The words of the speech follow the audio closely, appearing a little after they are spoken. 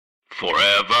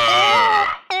Forever.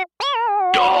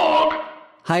 Dog.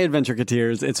 Hi,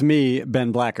 Adventureketeers. It's me,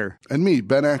 Ben Blacker. And me,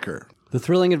 Ben Acker. The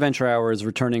Thrilling Adventure Hour is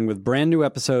returning with brand new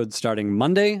episodes starting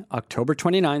Monday, October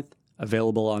 29th,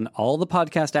 available on all the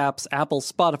podcast apps, Apple,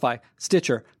 Spotify,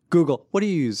 Stitcher, Google. What do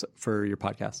you use for your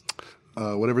podcast?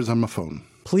 Whatever's on my phone.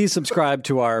 Please subscribe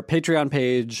to our Patreon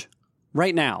page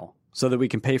right now so that we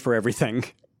can pay for everything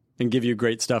and give you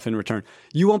great stuff in return.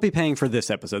 You won't be paying for this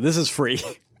episode. This is free.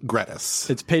 Gratis.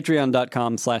 It's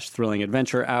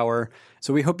patreon.com/thrillingadventurehour.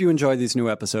 So we hope you enjoy these new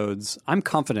episodes. I'm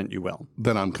confident you will.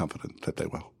 Then I'm confident that they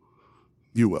will.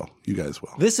 You will. You guys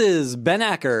will. This is Ben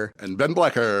Acker. And Ben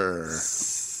Blacker.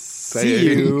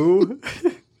 See you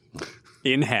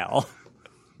in hell.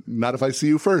 Not if I see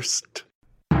you first.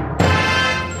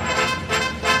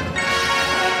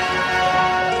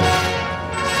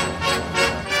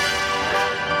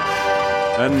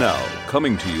 And now,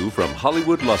 coming to you from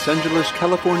Hollywood, Los Angeles,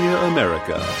 California,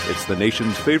 America, it's the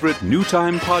nation's favorite new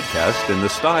time podcast in the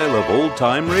style of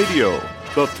old-time radio,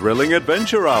 The Thrilling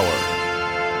Adventure Hour.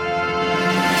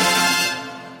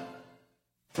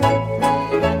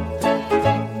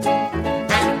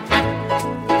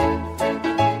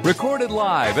 Recorded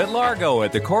live at Largo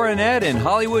at the Coronet in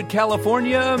Hollywood,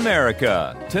 California,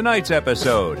 America. Tonight's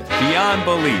episode, Beyond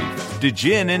Belief, to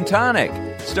Gin and Tonic,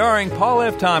 starring Paul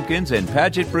F. Tompkins and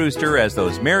Paget Brewster as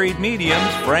those married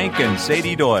mediums, Frank and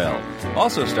Sadie Doyle.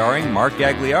 Also starring Mark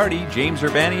Gagliardi, James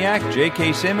Urbaniak,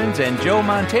 J.K. Simmons, and Joe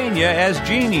Mantegna as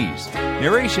genies.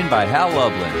 Narration by Hal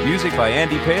Lublin. Music by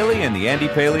Andy Paley and the Andy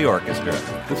Paley Orchestra.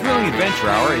 The Thrilling Adventure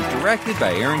Hour is directed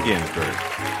by Aaron Ginsberg.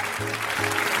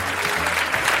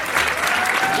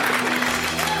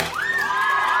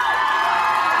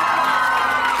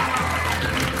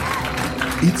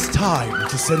 It's time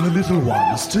to send the little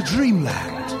ones to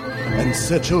dreamland and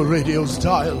set your radio's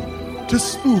dial to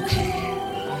spooky.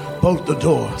 Bolt the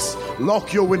doors,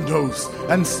 lock your windows,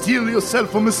 and steel yourself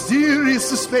for mysterious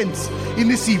suspense in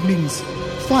this evening's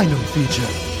final feature,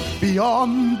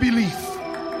 Beyond Belief.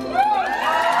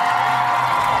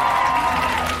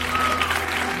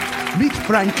 Meet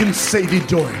Frank and Sadie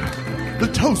Doyle, the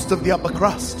toast of the upper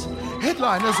crust,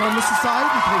 headliners on the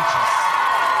society pages.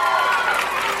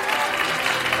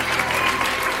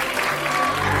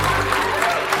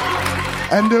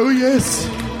 And oh yes,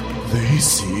 they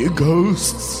see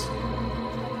ghosts.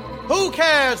 Who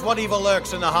cares what evil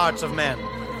lurks in the hearts of men?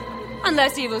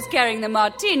 Unless evil's carrying the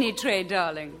martini tray,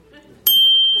 darling.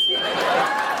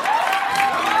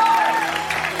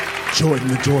 Join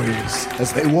the Doyles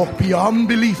as they walk beyond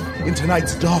belief in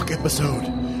tonight's dark episode,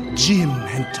 Gin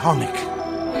and Tonic.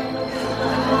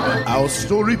 Our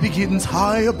story begins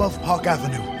high above Park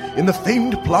Avenue in the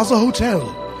famed Plaza Hotel,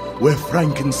 where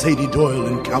Frank and Sadie Doyle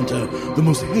encounter the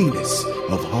most heinous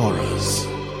of horrors.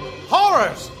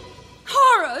 Horrors!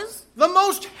 Horrors? The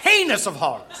most heinous of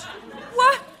horrors.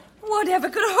 Whatever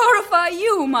could horrify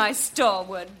you, my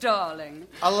stalwart darling?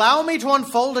 Allow me to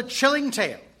unfold a chilling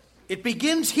tale. It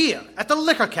begins here, at the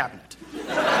liquor cabinet.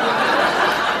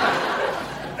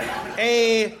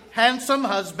 A handsome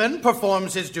husband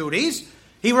performs his duties.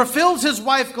 He refills his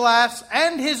wife's glass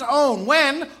and his own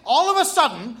when, all of a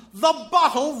sudden, the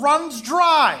bottle runs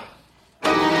dry.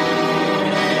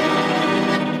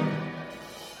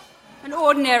 An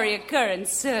ordinary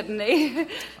occurrence, certainly.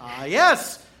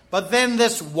 Yes. But then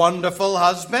this wonderful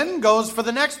husband goes for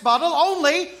the next bottle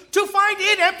only to find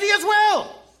it empty as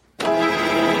well.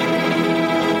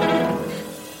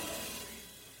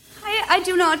 I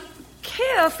do not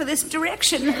care for this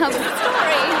direction of the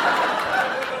story.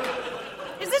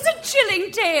 Is this a chilling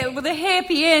tale with a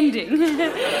happy ending?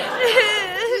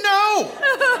 No!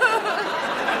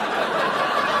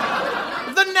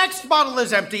 The next bottle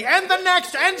is empty, and the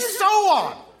next, and so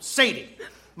on. Sadie,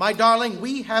 my darling,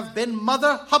 we have been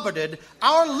Mother Hubbarded.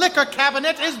 Our liquor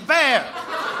cabinet is bare.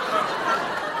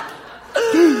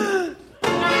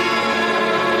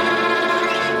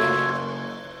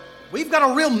 We've got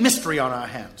a real mystery on our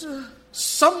hands.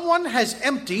 Someone has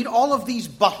emptied all of these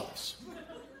bottles.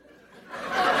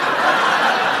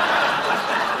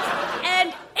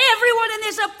 And everyone in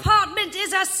this apartment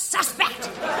is a suspect.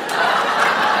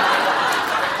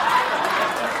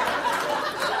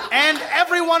 And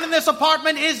everyone in this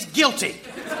apartment is guilty.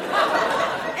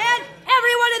 And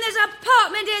everyone in this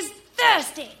apartment is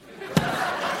thirsty.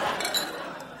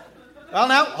 Well,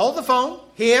 now, hold the phone.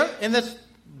 Here, in this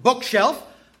bookshelf,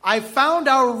 I found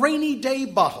our rainy day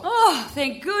bottle. Oh,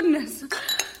 thank goodness.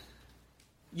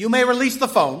 You may release the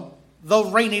phone. The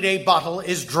rainy day bottle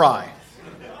is dry.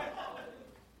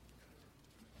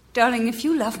 Darling, if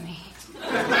you love me,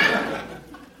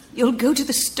 you'll go to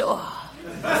the store.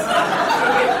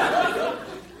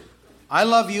 I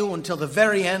love you until the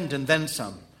very end and then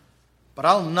some. But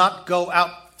I'll not go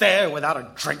out there without a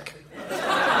drink.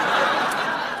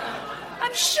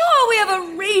 I'm sure we have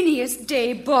a rainiest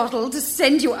day bottle to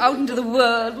send you out into the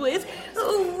world with.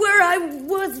 Oh, were I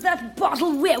was that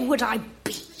bottle, where would I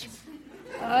be?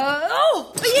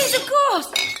 Yes, of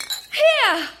course.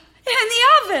 Here, in the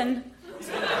oven.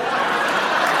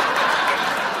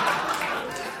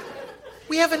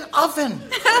 We have an oven.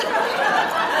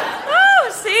 Oh,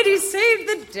 Sadie saved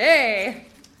the day.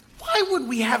 Why would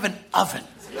we have an oven?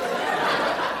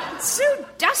 It's so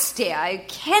dusty, I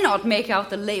cannot make out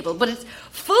the label, but it's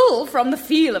full from the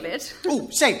feel of it. Oh,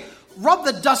 say, rub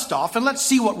the dust off and let's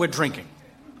see what we're drinking.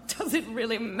 Does it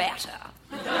really matter?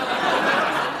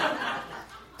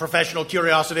 Professional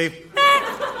curiosity.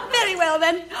 Very well,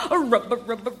 then. Rub.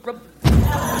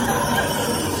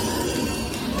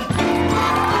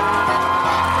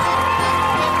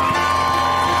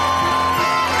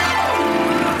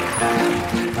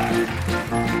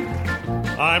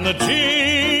 I'm the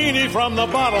genie from the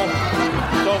bottle.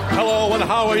 So hello and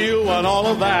how are you and all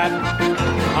of that.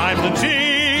 I'm the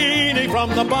genie from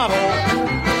the bottle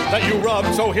that you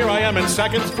rubbed, so here I am in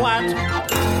seconds flat.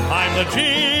 I'm the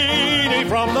genie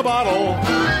from the bottle,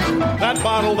 that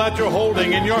bottle that you're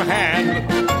holding in your hand.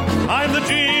 I'm the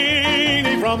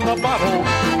genie from the bottle.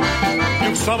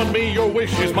 You summoned me, your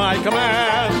wish is my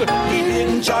command. He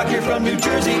didn't jock here from New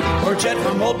Jersey or jet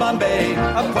from old Bombay.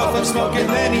 A puff of smoke and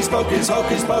then he spoke his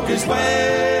hocus pocus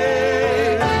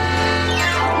way.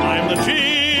 I'm the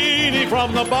genie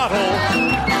from the bottle.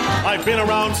 I've been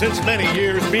around since many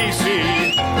years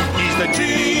BC. He's the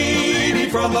genie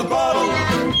from the bottle.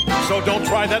 So don't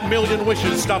try that million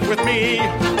wishes stuff with me.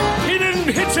 He didn't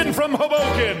hitch in from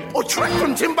Hoboken Or trek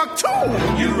from Timbuktu.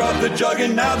 You rub the jug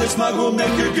and now this mug will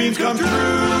make your dreams come true.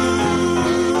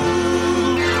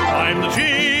 I'm the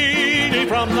genie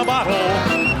from the bottle.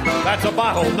 That's a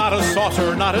bottle, not a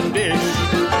saucer, not a dish.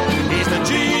 He's the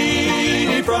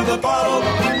genie from the bottle.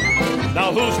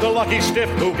 Now who's the lucky stiff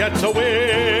who gets a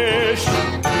wish?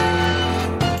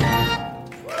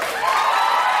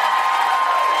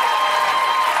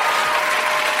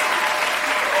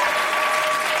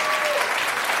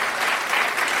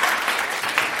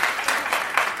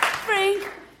 Frank,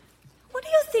 what do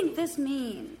you think this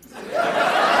means?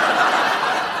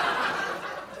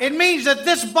 It means that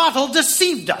this bottle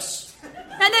deceived us.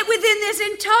 And that within this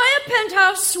entire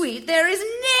penthouse suite there is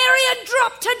nary a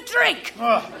drop to drink.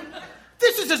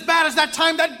 This is as bad as that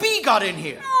time that bee got in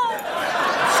here.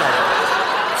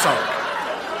 Sorry.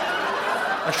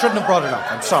 I shouldn't have brought it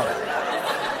up. I'm sorry.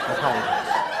 I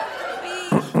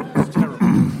apologize. It's terrible.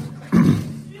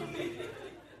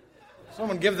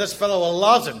 Someone give this fellow a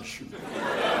lozenge.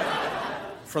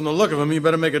 From the look of him, you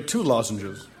better make it 2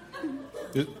 lozenges.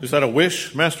 Is that a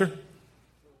wish, Master?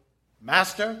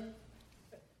 Master?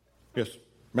 Yes,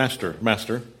 Master.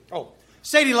 Oh,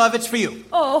 Sadie, love, it's for you.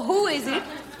 Oh, who is it?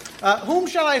 Whom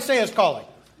shall I say is calling?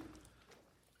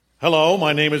 Hello,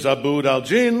 my name is Abood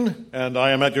Al-Jin, and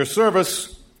I am at your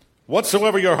service.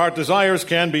 Whatsoever your heart desires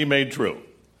can be made true.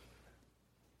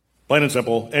 Plain and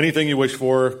simple, anything you wish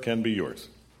for can be yours.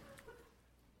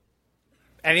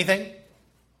 Anything?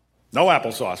 No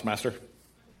applesauce, Master.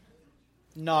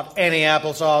 Not any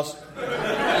applesauce.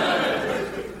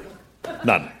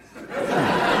 None.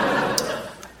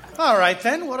 All right,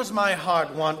 then. What does my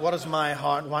heart want?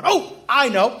 Oh, I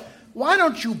know. Why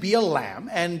don't you be a lamb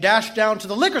and dash down to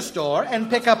the liquor store and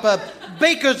pick up a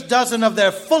baker's dozen of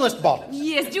their fullest bottles?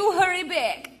 Yes, do hurry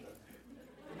back.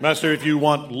 Master, if you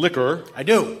want liquor... I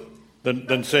do.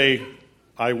 Then say,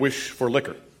 I wish for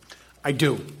liquor. I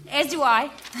do. As do I.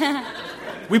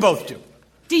 We both do.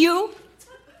 Do you?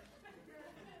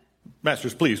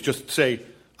 Masters, please, just say,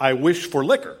 I wish for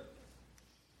liquor.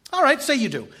 All right, say you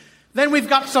do. Then we've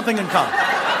got something in common.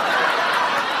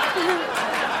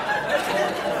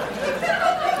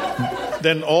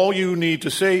 Then all you need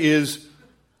to say is,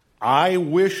 I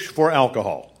wish for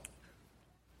alcohol.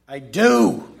 I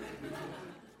do.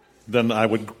 Then I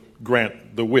would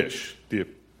grant the wish. Do you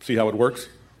see how it works?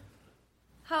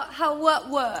 How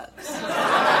what works?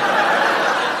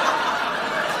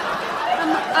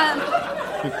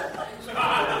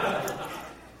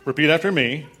 Repeat after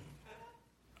me.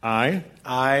 I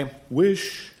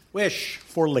wish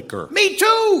for liquor. Me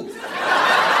too!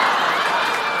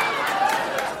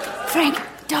 Frank,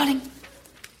 darling,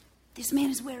 this man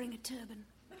is wearing a turban.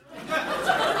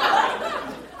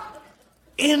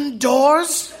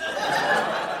 Indoors?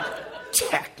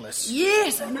 Tactless.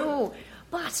 Yes, I know.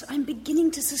 But I'm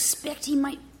beginning to suspect he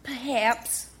might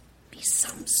perhaps be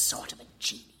some sort of a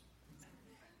genie.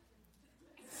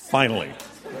 Finally.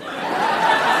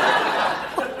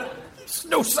 There's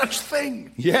no such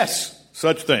thing. Yes,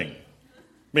 such thing.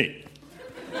 Me.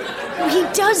 He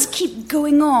does keep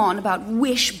going on about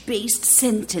wish-based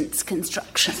sentence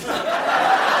construction.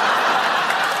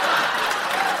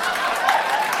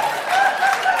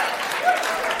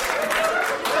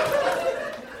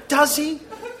 Does he?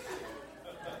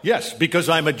 Yes, because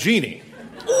I'm a genie.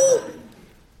 Ooh.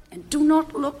 And do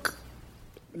not look.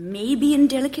 May be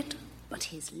indelicate, but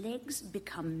his legs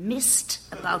become mist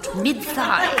about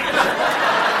mid-thigh.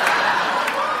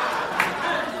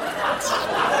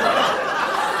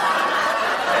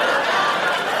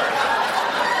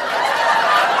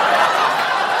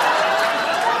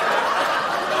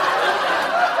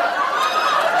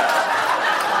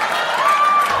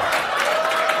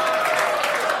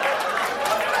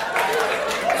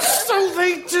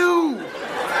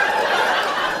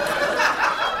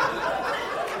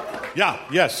 Yeah,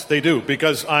 yes, they do,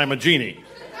 because I'm a genie.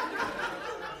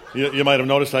 You might have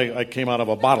noticed I came out of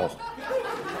a bottle.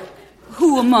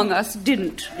 Who among us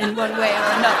didn't, in one way or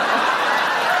another?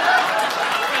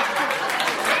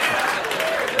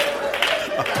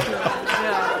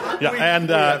 Yeah,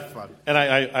 and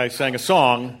I sang a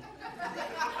song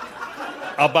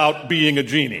about being a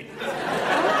genie.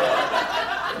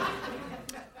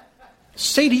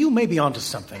 Sadie, you may be onto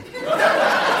something.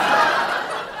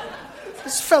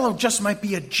 This fellow just might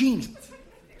be a genie.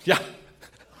 Yeah,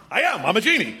 I am. I'm a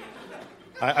genie.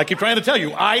 I keep trying to tell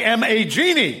you, I am a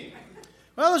genie.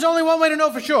 Well, there's only one way to know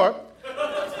for sure.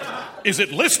 Is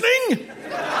it listening?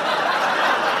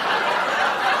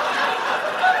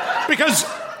 Because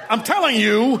I'm telling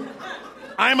you,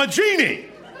 I'm a genie.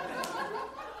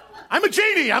 I'm a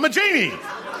genie. I'm a genie.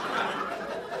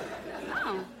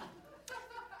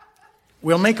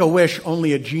 We'll make a wish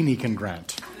only a genie can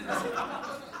grant.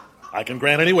 I can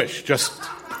grant any wish. Just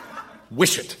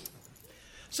wish it.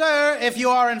 Sir, if you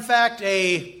are in fact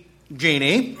a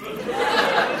genie...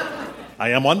 I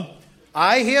am one.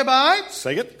 I hereby...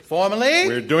 Say it. Formally...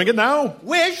 We're doing it now.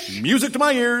 Wish... Music to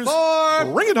my ears.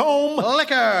 For... Bring it home.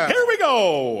 Liquor. Here we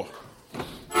go.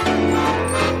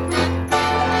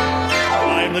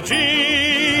 I'm the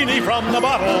genie from the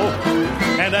bottle,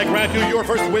 and I grant you your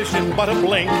first wish in but a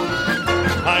blink.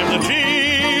 I'm the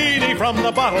genie from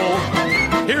the bottle.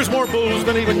 Here's more booze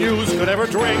than even yous could ever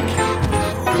drink.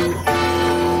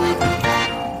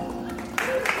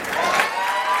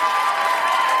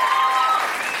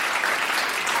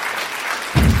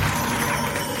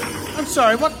 I'm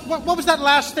sorry, what was that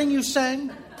last thing you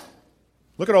sang?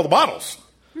 Look at all the bottles.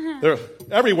 They're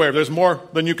everywhere. There's more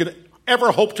than you could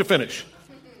ever hope to finish.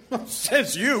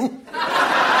 Says you.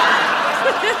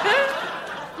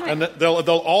 And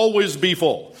they'll always be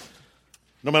full,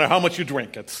 no matter how much you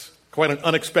drink. It's quite an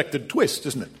unexpected twist,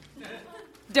 isn't it?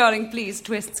 Darling, please,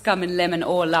 twists come in lemon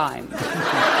or lime.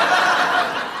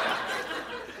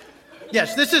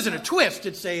 Yes, this isn't a twist.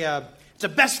 It's a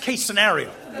best case scenario.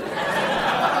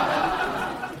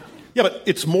 Yeah, but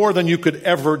it's more than you could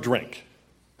ever drink.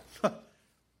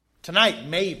 Tonight,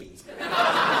 maybe.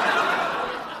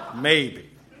 Maybe.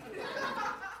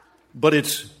 But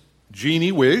it's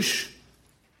genie wish,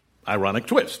 ironic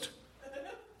twist.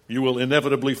 You will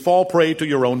inevitably fall prey to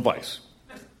your own vice.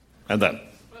 And then...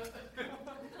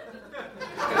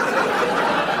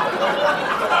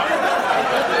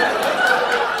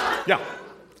 Yeah.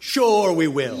 Sure we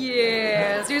will.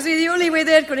 Yes. You see, the only way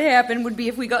that could happen would be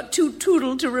if we got too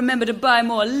tootled to remember to buy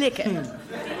more liquor.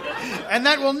 And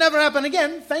that will never happen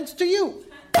again, thanks to you.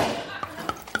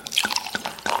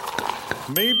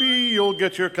 Maybe you'll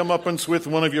get your comeuppance with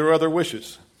one of your other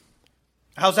wishes.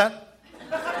 How's that?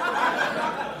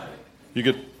 You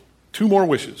get 2 more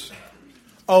wishes.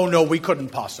 Oh, no, we couldn't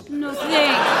possibly. No,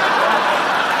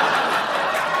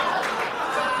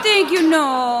 thank you,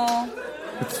 no.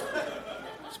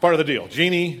 It's part of the deal.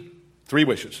 Genie, 3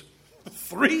 wishes.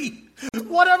 3?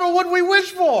 Whatever would we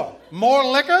wish for? More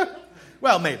liquor?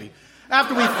 Well, maybe.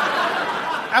 After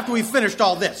we finished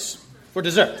all this. For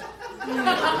dessert.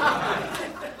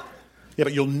 Yeah,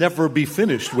 but you'll never be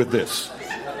finished with this.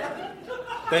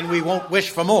 Then we won't wish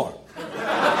for more.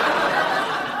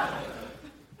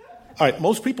 All right,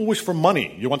 most people wish for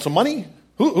money. You want some money?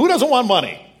 Who doesn't want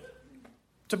money?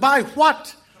 To buy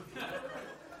what?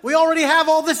 We already have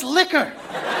all this liquor.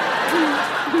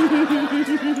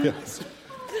 Yes.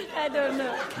 I don't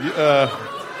know.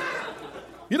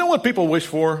 You know what people wish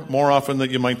for more often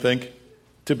than you might think?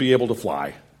 To be able to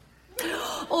fly.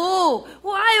 Oh,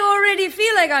 well, I already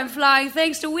feel like I'm flying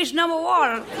thanks to wish number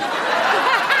 1.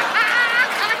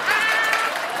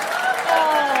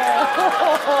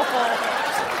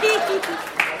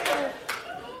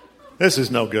 This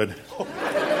is no good.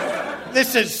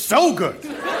 This is so good.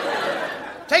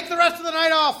 take the rest of the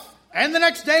night off. And the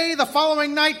next day, the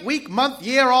following night, week, month,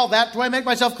 year, all that. Do I make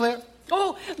myself clear?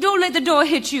 Oh, don't let the door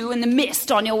hit you in the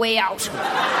mist on your way out.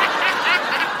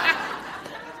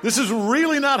 This is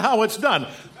really not how it's done.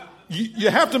 You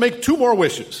have to make 2 more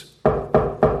wishes.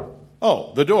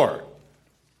 Oh, the door.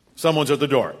 Someone's at the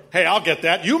door. Hey, I'll get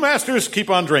that. You masters keep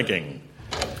on drinking.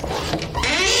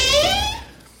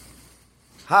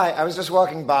 Hi, I was just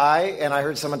walking by and I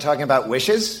heard someone talking about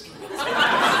wishes.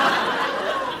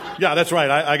 Yeah, that's right.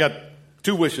 I got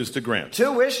 2 wishes to grant.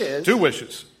 2 wishes? 2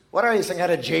 wishes. What are you, some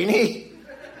kind of genie?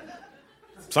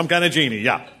 Some kind of genie,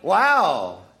 yeah.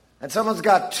 Wow. And someone's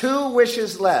got 2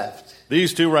 wishes left.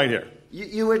 These 2 right here.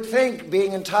 You would think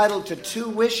being entitled to 2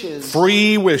 wishes...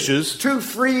 Free wishes. 2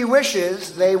 free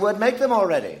wishes, they would make them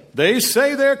already. They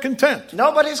say they're content.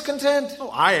 Nobody's content. Oh,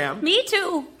 I am. Me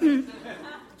too.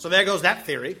 So there goes that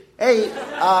theory. Hey,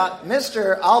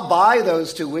 mister, I'll buy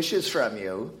those 2 wishes from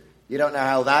you. You don't know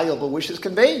how valuable wishes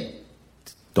can be.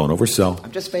 Don't oversell.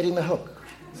 I'm just baiting the hook.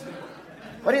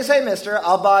 What do you say, mister?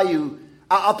 I'll pay you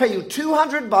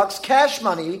 $200 cash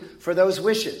money for those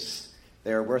wishes.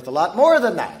 They're worth a lot more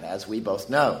than that, as we both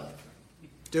know.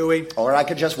 Do we? Or I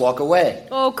could just walk away.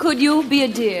 Oh, could you be a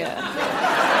dear?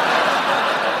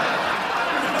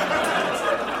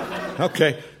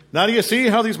 Okay. Now do you see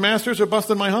how these masters are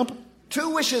busting my hump?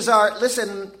 2 wishes are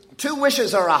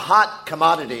a hot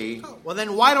commodity. Oh, well,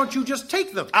 then why don't you just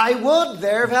take them? I would.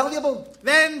 They're valuable.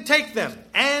 Then take them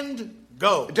and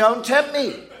go. Don't tempt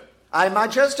me. I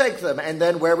might just take them, and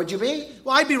then where would you be?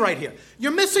 Well, I'd be right here.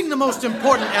 You're missing the most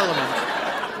important element,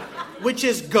 which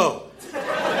is go.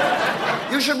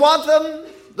 You should want them,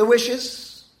 the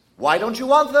wishes. Why don't you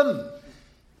want them?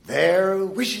 They're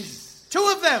wishes.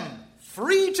 2 of them,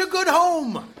 free to good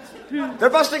home. They're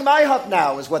busting my hump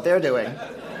now, is what they're doing.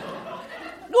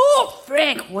 Oh,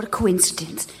 Frank, what a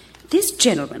coincidence. This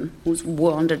gentleman who's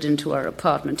wandered into our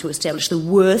apartment to establish the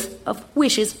worth of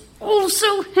wishes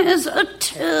also has a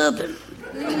turban.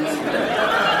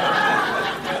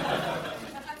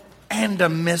 And a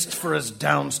mist for his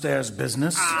downstairs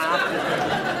business.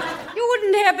 You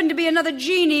wouldn't happen to be another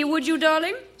genie, would you,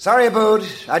 darling? Sorry, Abood.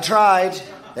 I tried.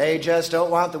 They just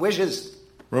don't want the wishes.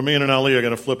 Ramin and Ali are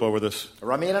going to flip over this.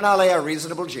 Ramin and Ali are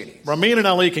reasonable genies. Ramin and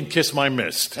Ali can kiss my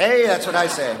mist. Hey, that's what I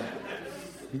say.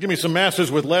 Give me some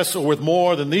masters with less or with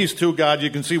more than these 2, God. You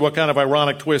can see what kind of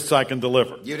ironic twists I can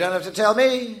deliver. You don't have to tell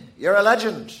me. You're a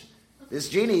legend. This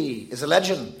genie is a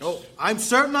legend. Oh, I'm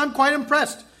certain I'm quite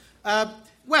impressed.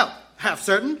 Well, half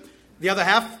certain. The other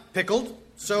half pickled.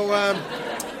 So,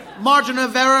 margin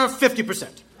of error, 50%.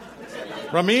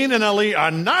 Ramin and Ali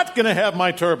are not going to have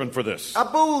my turban for this.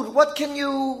 Abood,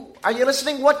 are you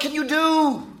listening? What can you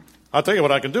do? I'll tell you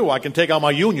what I can do. I can take out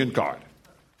my union card.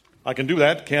 I can do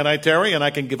that, can't I, Terry? And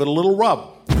I can give it a little rub.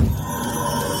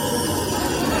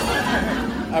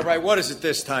 All right, what is it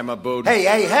this time, Abood?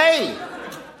 Hey!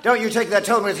 Don't you take that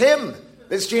tone with him.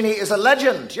 This genie is a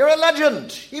legend. You're a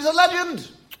legend. He's a legend.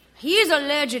 He's a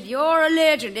legend. You're a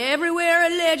legend. Everywhere a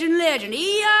legend.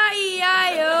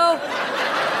 E-I-E-I-O.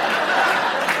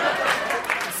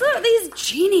 So these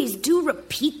genies do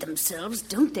repeat themselves,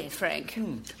 don't they, Frank?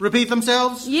 Repeat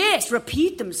themselves? Yes,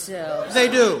 repeat themselves. They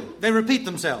do. They repeat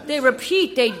themselves. They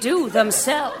do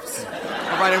themselves.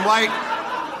 All right, and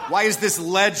why is this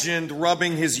legend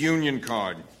rubbing his union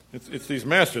card? It's these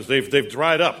masters. They've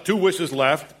dried up. 2 wishes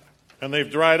left, and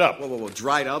they've dried up. Whoa,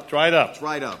 dried up? Dried up.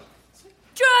 Dried up.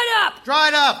 Dried up.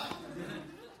 Dried up.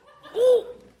 Ooh.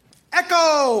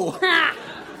 Echo.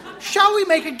 Shall we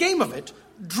make a game of it?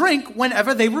 Drink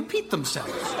whenever they repeat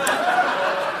themselves.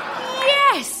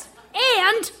 Yes,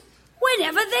 and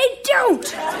whenever they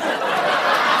don't.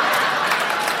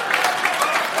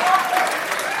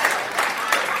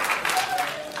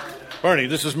 Bernie,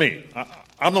 this is me.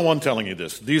 I'm the one telling you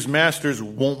this. These masters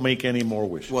won't make any more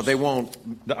wishes. Well, they won't.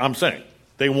 I'm saying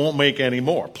they won't make any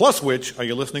more. Plus which, are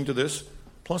you listening to this?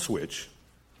 Plus which,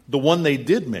 the one they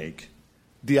did make,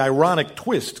 the ironic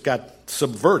twist got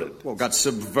subverted. Well, got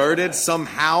subverted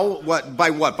somehow? What?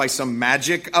 By some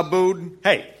magic, Abood?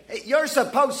 Hey. You're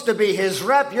supposed to be his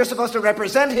rep. You're supposed to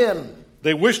represent him.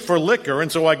 They wished for liquor,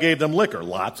 and so I gave them liquor.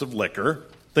 Lots of liquor,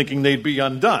 thinking they'd be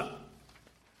undone.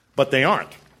 But they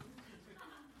aren't.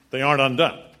 They aren't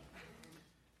undone.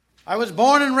 I was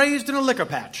born and raised in a liquor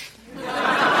patch. All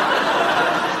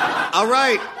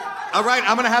right. I'm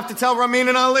going to have to tell Ramin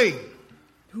and Ali.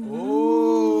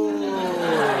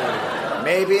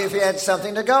 Maybe if you had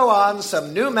something to go on,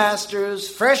 some new masters,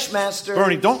 fresh masters.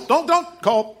 Bernie, don't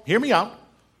call. Hear me out.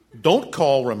 Don't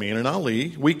call Ramin and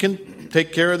Ali. We can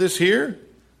take care of this here.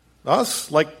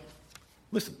 Us, like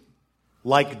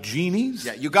genies.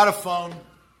 Yeah, you got a phone.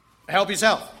 Help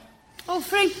yourself. Oh,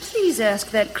 Frank, please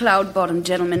ask that cloud-bottomed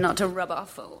gentleman not to rub our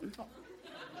phone.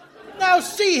 Now,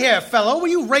 see here, fellow. Were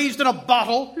you raised in a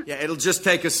bottle? Yeah, it'll just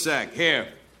take a sec. Here.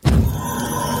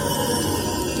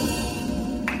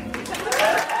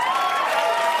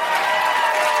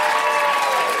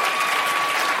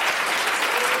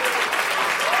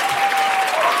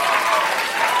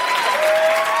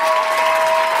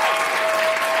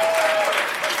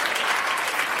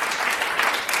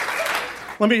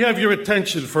 Let me have your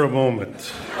attention for a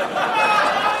moment.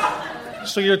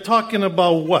 So you're talking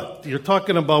about what? You're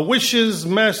talking about wishes.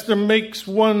 Master makes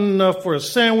one for a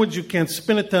sandwich. You can't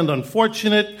spin it, and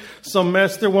unfortunate. Some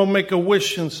master won't make a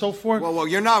wish, and so forth. Well,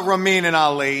 you're not Ramin and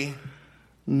Ali.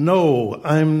 No,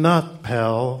 I'm not,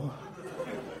 pal.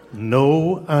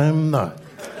 No, I'm not.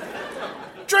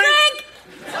 Drink!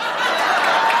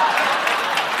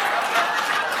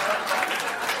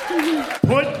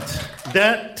 Put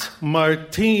that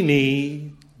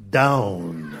martini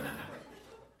down.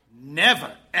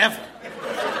 Never, ever.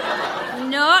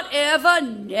 Not ever,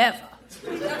 never.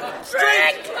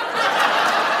 Drink!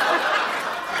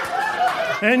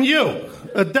 And you,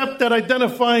 adept at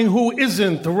identifying who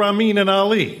isn't Ramin and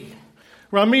Ali.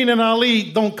 Ramin and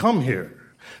Ali don't come here.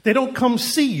 They don't come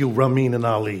see you, Ramin and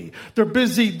Ali. They're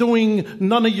busy doing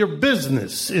none of your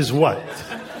business, is what.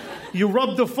 You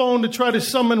rub the phone to try to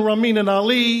summon Ramin and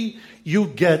Ali, you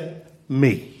get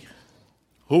me.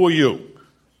 Who are you?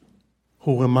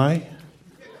 Who am I?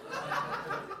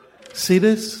 See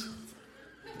this?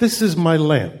 This is my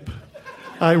lamp.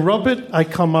 I rub it, I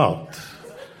come out.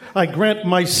 I grant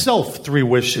myself 3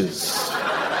 wishes.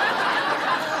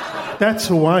 That's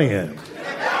who I am.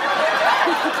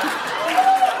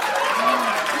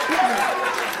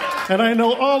 And I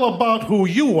know all about who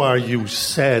you are, you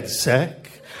sad sack.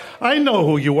 I know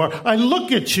who you are. I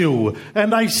look at you,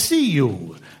 and I see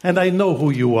you, and I know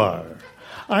who you are.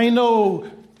 I know,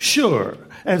 sure,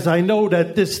 as I know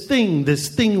that this thing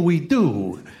we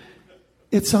do,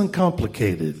 it's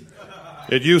uncomplicated.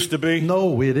 It used to be?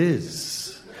 No, it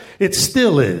is. It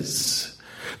still is.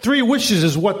 3 wishes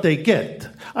is what they get.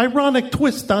 Ironic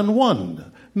twist on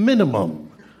 1,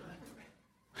 minimum.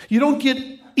 You don't get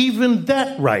even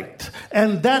that right.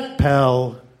 And that,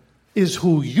 pal, is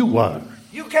who you are.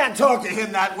 You can't talk to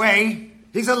him that way.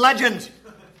 He's a legend.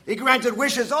 He granted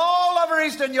wishes all over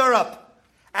Eastern Europe.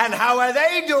 And how are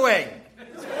they doing?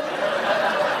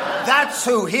 That's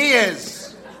who he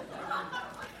is.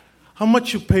 How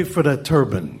much you pay for that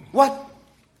turban? What?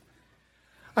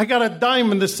 I got a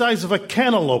diamond the size of a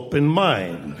cantaloupe in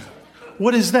mine.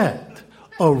 What is that?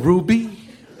 A ruby?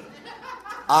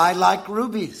 I like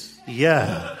rubies.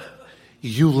 Yeah,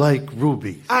 you like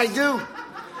rubies. I do.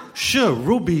 Sure,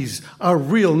 rubies are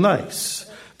real nice.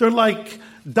 They're like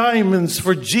diamonds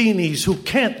for genies who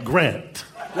can't grant.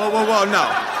 Whoa,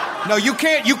 no. No, you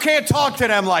can't talk to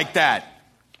them like that.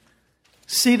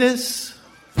 See this?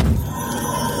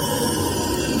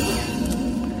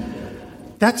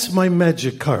 That's my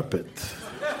magic carpet.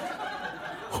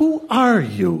 Who are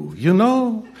you, you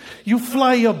know? You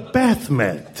fly a bath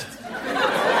mat.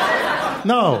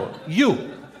 No, you,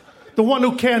 the one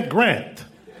who can't grant.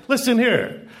 Listen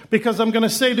here, because I'm going to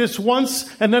say this once,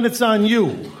 and then it's on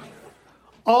you.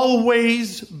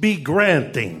 Always be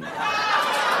granting.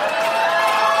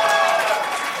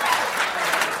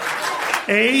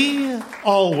 A,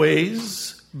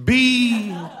 always.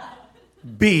 B,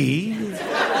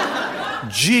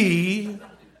 G,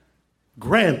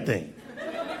 granting.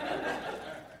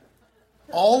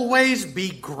 Always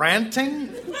be granting?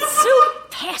 So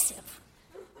passive.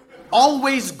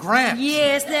 Always grant.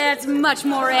 Yes, that's much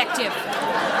more active.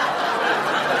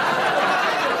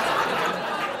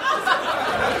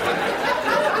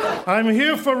 I'm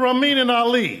here for Ramin and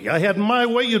Ali. I had my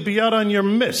way, you'd be out on your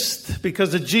mist.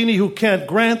 Because a genie who can't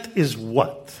grant is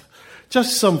what?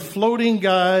 Just some floating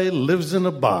guy lives in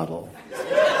a bottle.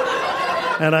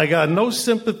 And I got no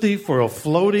sympathy for a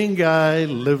floating guy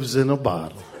lives in a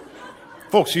bottle.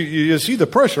 Folks, you see the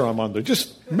pressure I'm under.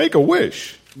 Just make a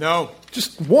wish. No.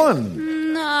 Just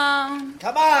one. No.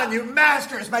 Come on, you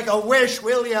masters, make a wish,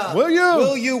 will ya? Will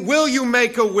you? Will you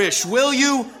make a wish? Will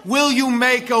you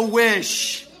make a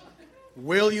wish?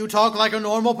 Will you talk like a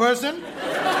normal person?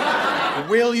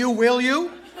 Will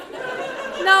you?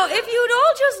 Now, if you'd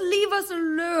all just leave us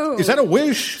alone. Is that a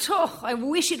wish? Oh, I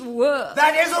wish it were.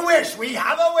 That is a wish. We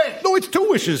have a wish. No, it's 2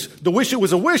 wishes. The wish it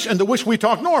was a wish and the wish we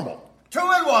talk normal. 2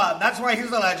 in 1. That's why he's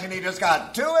the legend. He just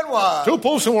got 2 in 1. 2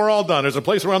 pulls and we're all done. There's a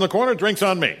place around the corner. Drinks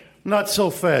on me. Not so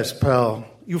fast, pal.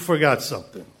 You forgot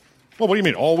something. Well, what do you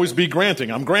mean? Always be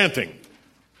granting. I'm granting.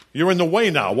 You're in the way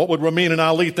now. What would Ramin and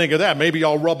Ali think of that? Maybe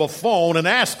I'll rub a phone and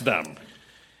ask them.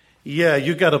 Yeah,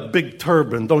 you got a big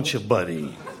turban, don't you,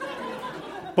 buddy?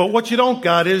 But what you don't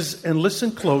got is, and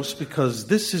listen close, because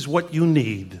this is what you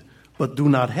need, but do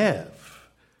not have,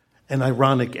 an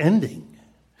ironic ending.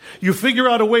 You figure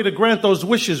out a way to grant those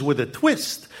wishes with a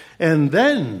twist, and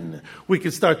then we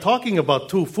can start talking about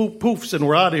two poofs and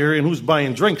we're out of here and who's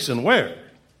buying drinks and where.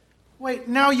 Wait,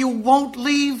 now you won't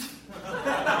leave?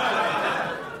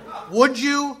 Would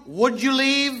you? Would you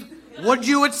leave? Would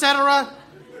you, etc.?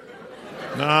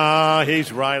 Nah,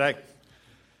 he's right.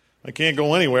 I can't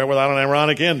go anywhere without an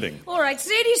ironic ending. All right,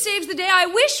 Sadie saves the day. I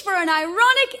wish for an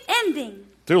ironic ending.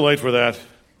 Too late for that.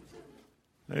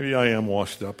 Maybe I am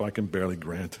washed up. I can barely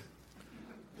grant.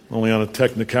 Only on a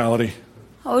technicality.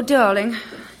 Oh, darling,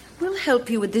 we'll help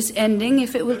you with this ending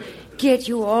if it will get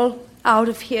you all out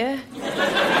of here.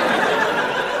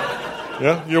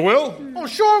 Yeah, you will? Oh,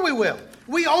 sure we will.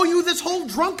 We owe you this whole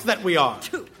drunk that we are.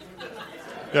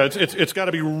 Yeah, it's got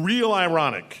to be real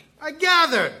ironic. I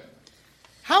gathered.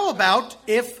 How about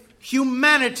if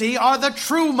humanity are the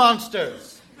true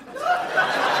monsters?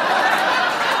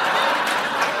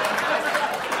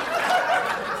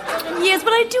 Yes,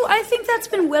 but I think that's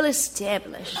been well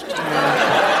established.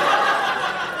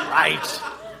 Right.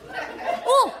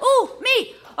 Oh,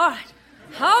 me. All right.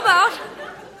 How about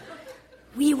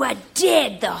we were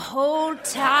dead the whole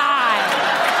time?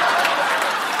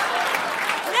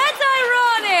 That's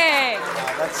ironic.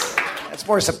 That's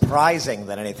more surprising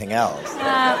than anything else.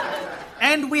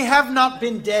 And we have not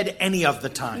been dead any of the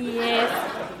time.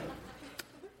 Yes.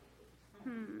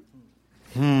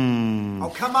 Oh,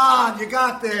 come on, you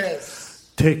got this.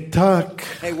 Tick-tock.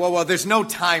 Hey, whoa, there's no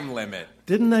time limit.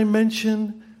 Didn't I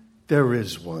mention there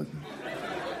is one?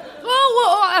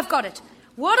 Oh, I've got it.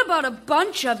 What about a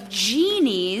bunch of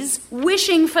genies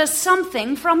wishing for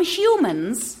something from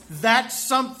humans? That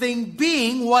something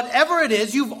being whatever it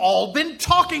is you've all been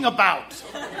talking about.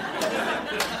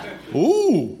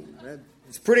 Ooh.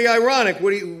 It's pretty ironic. What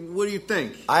do you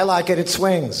think? I like it. It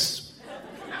swings.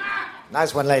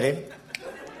 Nice one, lady.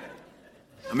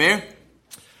 Amir?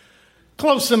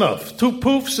 Close enough. 2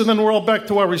 poofs, and then we're all back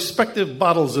to our respective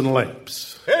bottles and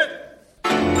lamps.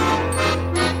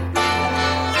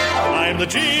 I'm the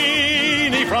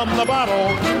genie from the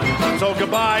bottle, so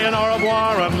goodbye and au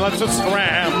revoir and let's just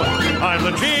scram. I'm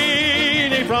the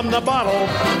genie from the bottle,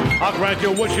 I'll grant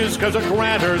your wishes cause a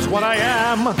granter's what I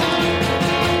am.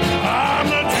 I'm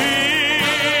the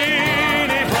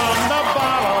genie from the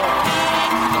bottle,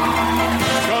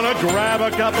 gonna grab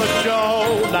a cup of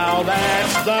joe, now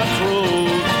that's the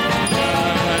truth.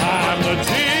 I'm the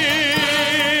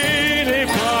genie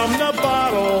from the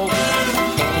bottle,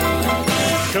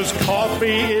 'cause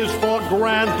coffee is for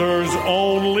granters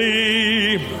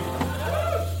only.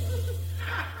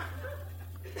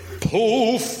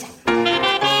 Poof.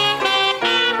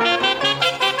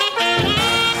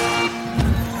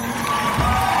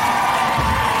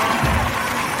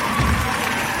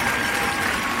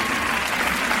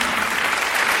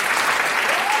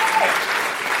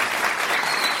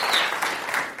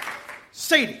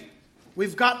 Sadie,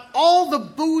 we've got all the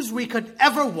booze we could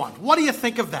ever want. What do you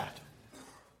think of that?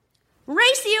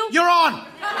 Race you. You're on.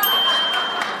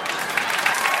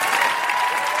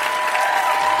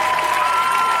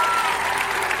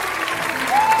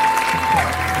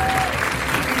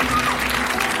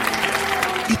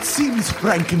 It seems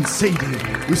Frank and Sadie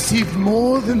received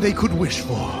more than they could wish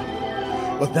for.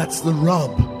 But that's the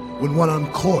rub when one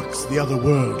uncorks the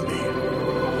otherworldly.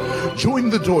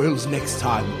 Join the Doyles next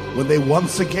time when they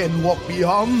once again walk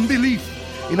beyond belief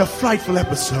in a frightful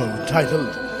episode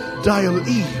titled Dial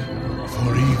E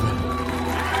for Evil.